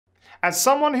As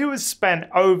someone who has spent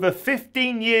over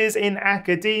 15 years in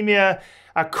academia,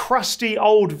 a crusty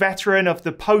old veteran of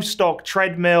the postdoc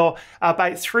treadmill,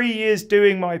 about 3 years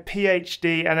doing my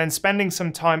PhD, and then spending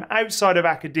some time outside of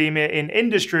academia in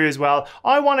industry as well,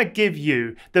 I want to give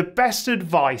you the best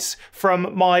advice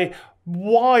from my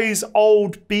wise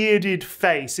old bearded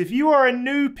face. If you are a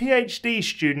new PhD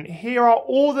student, here are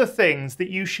all the things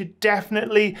that you should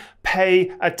definitely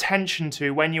pay attention to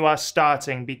when you are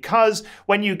starting, because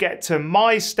when you get to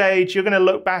my stage, you're going to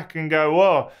look back and go,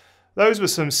 whoa, those were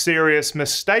some serious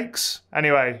mistakes.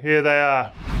 Anyway, here they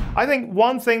are. I think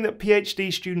one thing that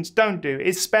PhD students don't do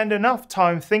is spend enough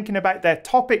time thinking about their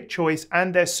topic choice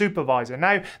and their supervisor.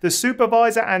 Now, the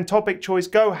supervisor and topic choice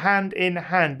go hand in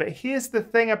hand, but here's the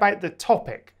thing about the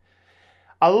topic.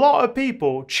 A lot of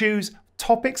people choose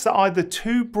topics that are either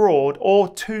too broad or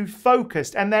too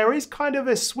focused, and there is kind of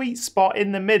a sweet spot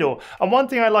in the middle. And one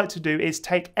thing I like to do is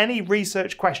take any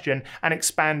research question and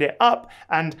expand it up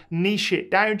and niche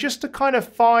it down, just to kind of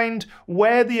find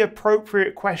where the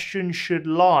appropriate question should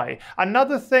lie.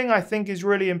 Another thing I think is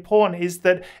really important is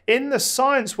that in the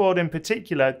science world in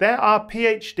particular, there are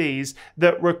PhDs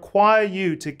that require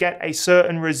you to get a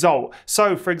certain result.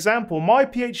 So for example, my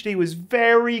PhD was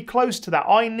very close to that.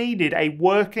 I needed a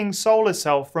working solar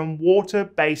cell from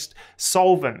water-based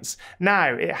solvents.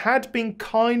 Now, it had been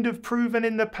kind of proven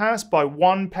in the past by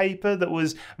one paper that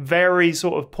was very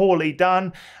sort of poorly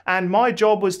done, and my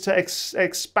job was to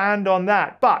expand on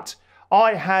that. But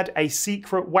I had a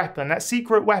secret weapon. That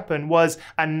secret weapon was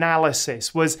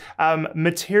analysis, was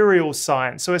material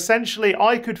science. So essentially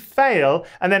I could fail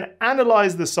and then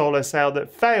analyze the solar cell that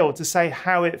failed to say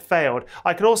how it failed.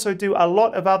 I could also do a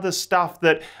lot of other stuff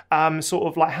that sort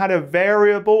of like had a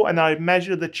variable, and I'd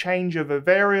measure the change of a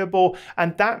variable.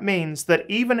 And that means that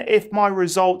even if my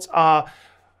results are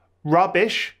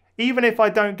rubbish, even if I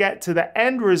don't get to the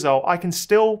end result, I can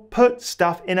still put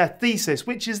stuff in a thesis,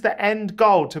 which is the end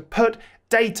goal, to put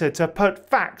data, to put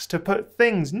facts, to put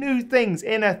things, new things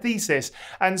in a thesis.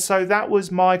 And so that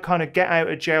was my kind of get out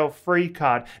of jail free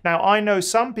card. Now, I know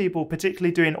some people,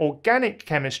 particularly doing organic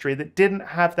chemistry, that didn't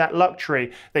have that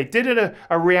luxury. They did a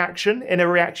reaction in a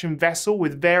reaction vessel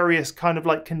with various kind of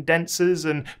like condensers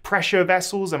and pressure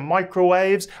vessels and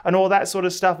microwaves and all that sort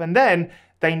of stuff. And then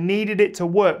they needed it to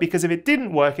work, because if it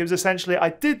didn't work, it was essentially, I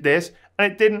did this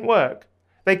and it didn't work.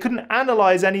 They couldn't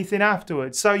analyze anything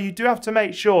afterwards. So you do have to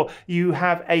make sure you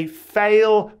have a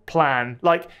fail plan.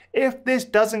 Like, if this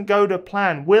doesn't go to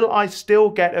plan, will I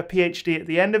still get a PhD at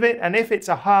the end of it? And if it's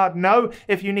a hard no,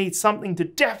 if you need something to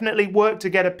definitely work to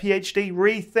get a PhD,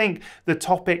 rethink the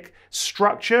topic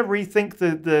structure, rethink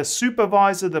the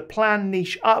supervisor, the plan,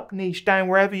 niche up, niche down,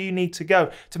 wherever you need to go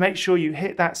to make sure you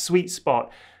hit that sweet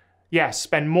spot. Yes,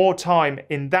 spend more time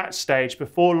in that stage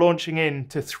before launching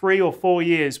into 3 or 4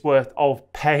 years worth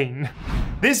of pain.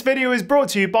 This video is brought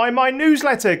to you by my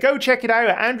newsletter. Go check it out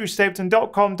at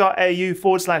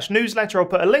andrewstapleton.com.au/newsletter. I'll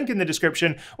put a link in the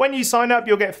description. When you sign up,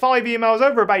 you'll get 5 emails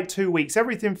over about 2 weeks.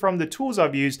 Everything from the tools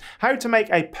I've used, how to make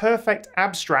a perfect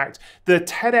abstract, the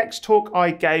TEDx talk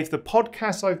I gave, the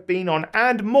podcasts I've been on,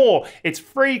 and more. It's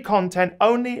free content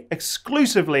only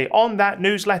exclusively on that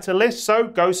newsletter list, so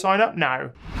go sign up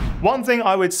now. One thing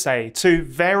I would say to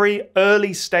very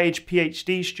early stage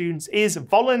PhD students is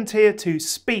volunteer to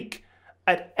speak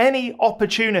at any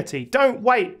opportunity. Don't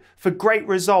wait for great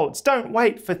results. Don't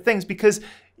wait for things, because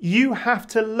you have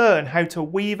to learn how to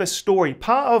weave a story.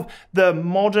 Part of the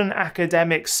modern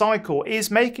academic cycle is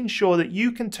making sure that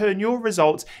you can turn your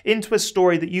results into a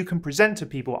story that you can present to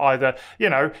people, either,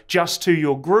 you know, just to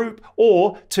your group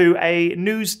or to a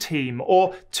news team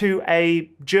or to a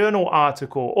journal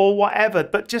article or whatever.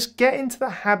 But just get into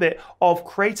the habit of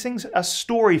creating a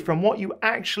story from what you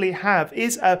actually have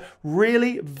is a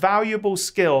really valuable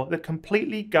skill that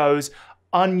completely goes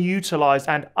unutilized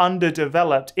and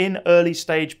underdeveloped in early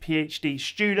stage PhD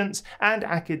students and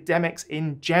academics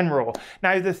in general.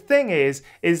 Now, the thing is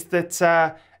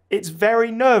that it's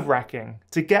very nerve-wracking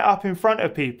to get up in front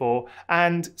of people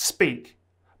and speak,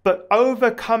 but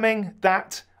overcoming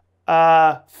that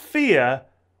fear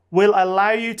will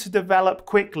allow you to develop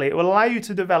quickly. It will allow you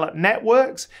to develop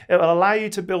networks. It will allow you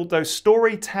to build those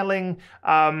storytelling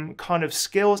kind of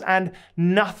skills, and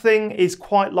nothing is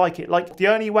quite like it. Like, the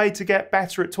only way to get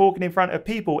better at talking in front of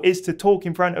people is to talk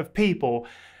in front of people.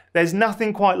 There's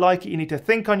nothing quite like it. You need to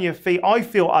think on your feet. I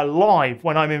feel alive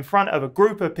when I'm in front of a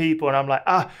group of people and I'm like,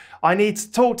 I need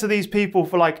to talk to these people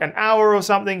for like an hour or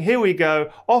something. Here we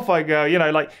go. Off I go. You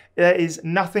know, like, there is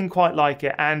nothing quite like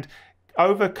it. And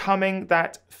overcoming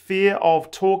that fear of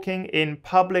talking in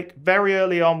public very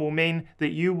early on will mean that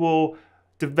you will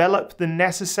develop the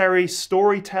necessary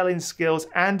storytelling skills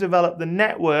and develop the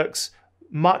networks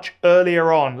much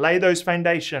earlier on. Lay those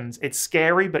foundations. It's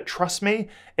scary, but trust me,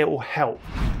 it will help.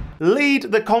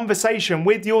 Lead the conversation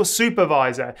with your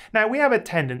supervisor. Now, we have a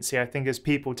tendency, I think, as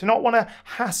people to not want to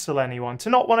hassle anyone, to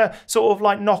not want to sort of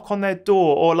like knock on their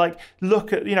door or like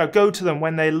look at, go to them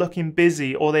when they're looking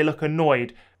busy or they look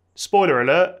annoyed. Spoiler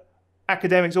alert,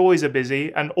 academics always are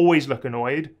busy and always look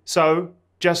annoyed. So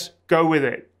just go with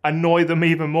it. Annoy them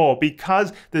even more,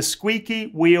 because the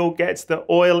squeaky wheel gets the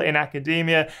oil in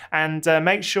academia. And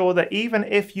make sure that even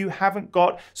if you haven't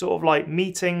got sort of like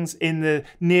meetings in the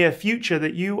near future,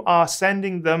 that you are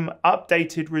sending them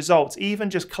updated results, even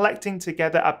just collecting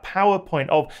together a PowerPoint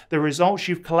of the results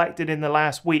you've collected in the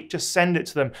last week. Just send it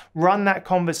to them. Run that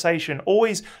conversation.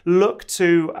 Always look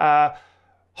to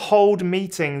hold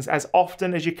meetings as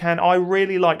often as you can. I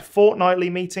really liked fortnightly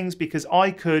meetings because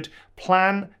I could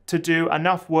plan to do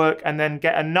enough work and then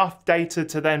get enough data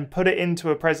to then put it into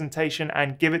a presentation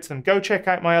and give it to them. Go check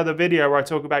out my other video where I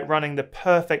talk about running the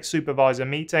perfect supervisor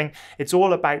meeting. It's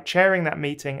all about chairing that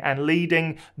meeting and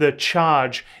leading the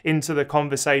charge into the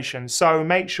conversation. So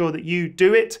make sure that you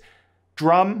do it,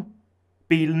 drum,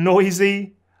 be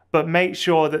noisy, but make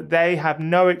sure that they have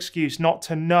no excuse not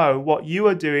to know what you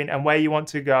are doing and where you want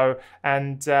to go.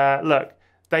 And look,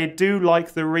 they do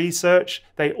like the research.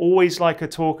 They always like a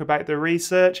talk about the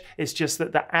research. It's just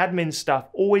that the admin stuff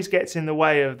always gets in the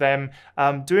way of them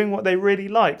doing what they really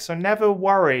like. So never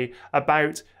worry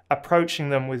about approaching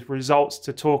them with results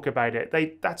to talk about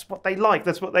it. That's what they like.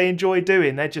 That's what they enjoy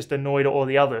doing. They're just annoyed at all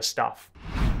the other stuff.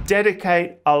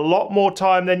 Dedicate a lot more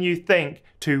time than you think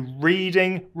to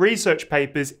reading research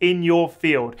papers in your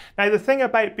field. Now, the thing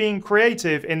about being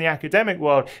creative in the academic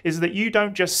world is that you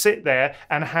don't just sit there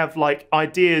and have like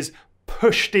ideas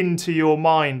pushed into your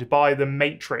mind by the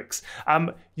matrix.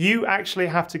 You actually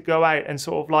have to go out and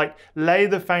sort of like lay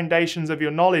the foundations of your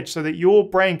knowledge so that your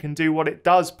brain can do what it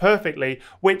does perfectly,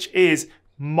 which is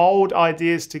mold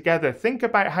ideas together. Think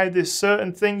about how this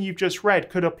certain thing you've just read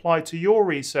could apply to your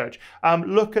research.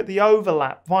 Look at the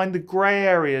overlap, find the gray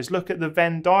areas, look at the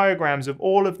Venn diagrams of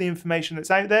all of the information that's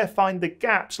out there, find the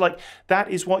gaps. Like, that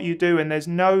is what you do, and there's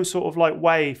no sort of like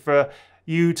way for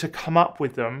you to come up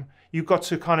with them. You've got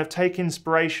to kind of take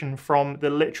inspiration from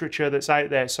the literature that's out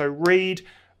there. So read,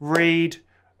 read,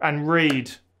 and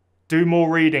read. Do more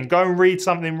reading. Go and read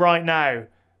something right now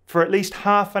for at least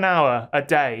half an hour a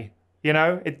day.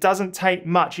 It doesn't take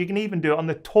much. You can even do it on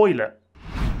the toilet.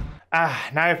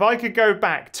 Now, if I could go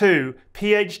back to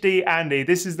PhD Andy,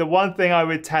 this is the one thing I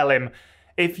would tell him.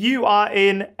 If you are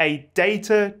in a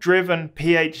data-driven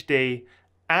PhD,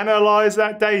 analyze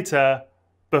that data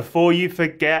before you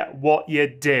forget what you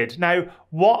did. Now,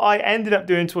 what I ended up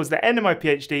doing towards the end of my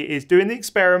PhD is doing the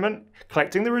experiment,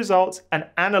 collecting the results, and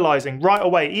analyzing right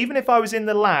away. Even if I was in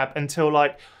the lab until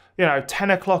like 10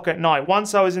 o'clock at night.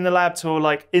 Once I was in the lab till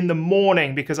like in the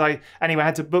morning because I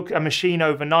had to book a machine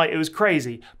overnight. It was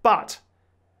crazy. But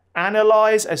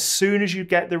analyze as soon as you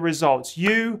get the results.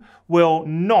 You will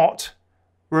not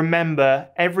remember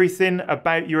everything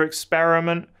about your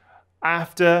experiment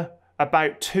after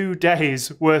about 2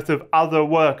 days worth of other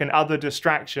work and other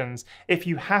distractions. If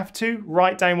you have to,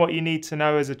 write down what you need to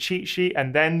know as a cheat sheet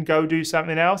and then go do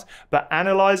something else. But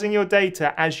analyzing your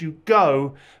data as you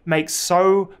go makes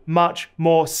so much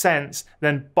more sense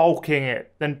than bulking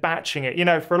it, than batching it.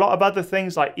 For a lot of other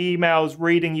things like emails,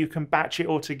 reading, you can batch it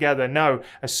all together. No,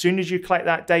 as soon as you collect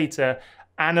that data,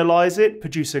 analyze it,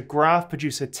 produce a graph,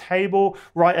 produce a table,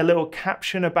 write a little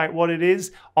caption about what it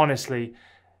is. Honestly,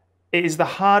 it is the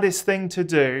hardest thing to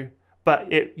do,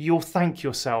 but you'll thank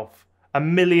yourself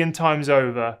 1,000,000 times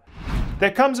over.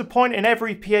 There comes a point in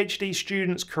every PhD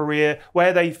student's career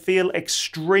where they feel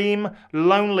extreme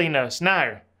loneliness.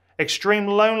 Now, extreme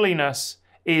loneliness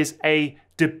is a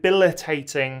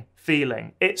debilitating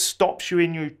feeling. It stops you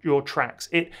in your tracks.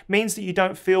 It means that you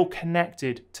don't feel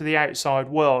connected to the outside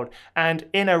world. And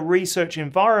in a research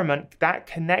environment, that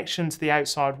connection to the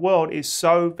outside world is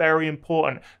so very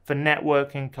important for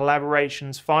networking,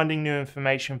 collaborations, finding new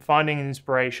information, finding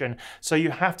inspiration. So you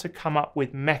have to come up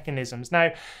with mechanisms.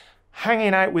 Now,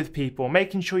 hanging out with people,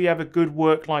 making sure you have a good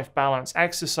work-life balance,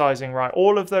 exercising right,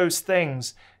 all of those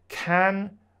things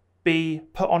can be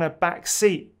put on a back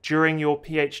seat during your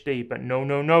PhD, but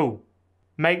no.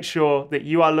 Make sure that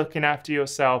you are looking after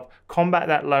yourself, combat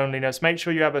that loneliness, make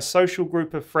sure you have a social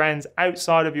group of friends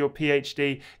outside of your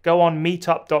PhD, go on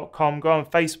meetup.com, go on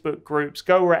Facebook groups,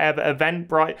 go wherever,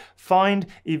 Eventbrite, find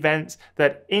events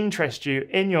that interest you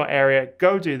in your area,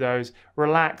 go do those,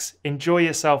 relax, enjoy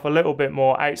yourself a little bit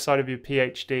more outside of your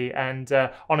PhD, and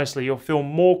honestly, you'll feel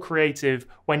more creative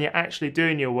when when you're actually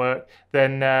doing your work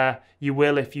than you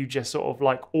will if you just sort of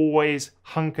like always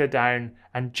hunker down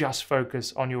and just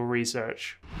focus on your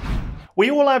research. We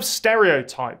all have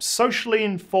stereotypes, socially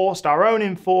enforced, our own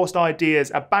enforced ideas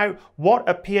about what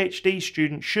a PhD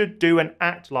student should do and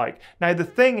act like. Now the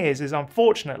thing is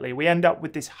unfortunately we end up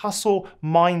with this hustle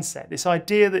mindset, this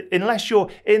idea that unless you're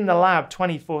in the lab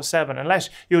 24/7, unless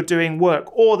you're doing work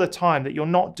all the time, that you're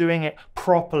not doing it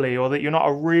properly or that you're not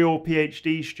a real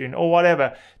PhD student or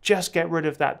whatever. Just get rid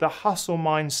of that. The hustle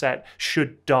mindset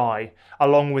should die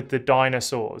along with the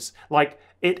dinosaurs. Like,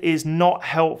 it is not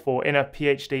helpful in a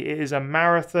PhD. It is a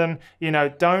marathon. You know,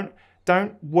 don't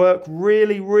work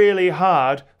really, really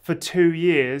hard for 2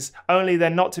 years, only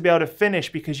then not to be able to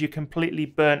finish because you're completely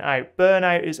burnt out.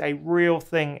 Burnout is a real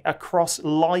thing across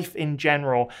life in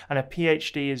general, and a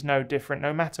PhD is no different.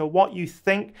 No matter what you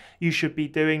think you should be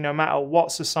doing, no matter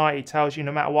what society tells you,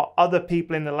 no matter what other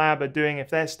people in the lab are doing, if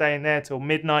they're staying there till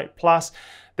midnight plus,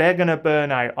 they're gonna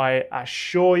burn out, I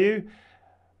assure you.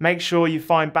 Make sure you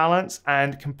find balance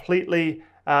and completely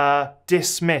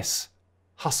dismiss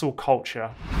hustle culture.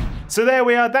 So there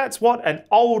we are. That's what an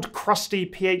old crusty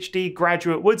PhD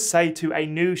graduate would say to a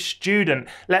new student.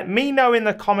 Let me know in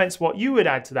the comments what you would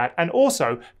add to that. And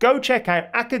also go check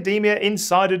out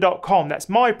academiainsider.com. That's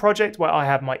my project where I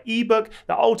have my ebook,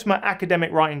 the ultimate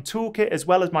academic writing toolkit, as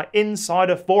well as my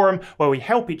insider forum where we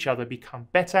help each other become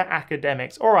better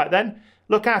academics. All right then,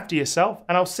 look after yourself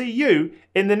and I'll see you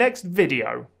in the next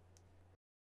video.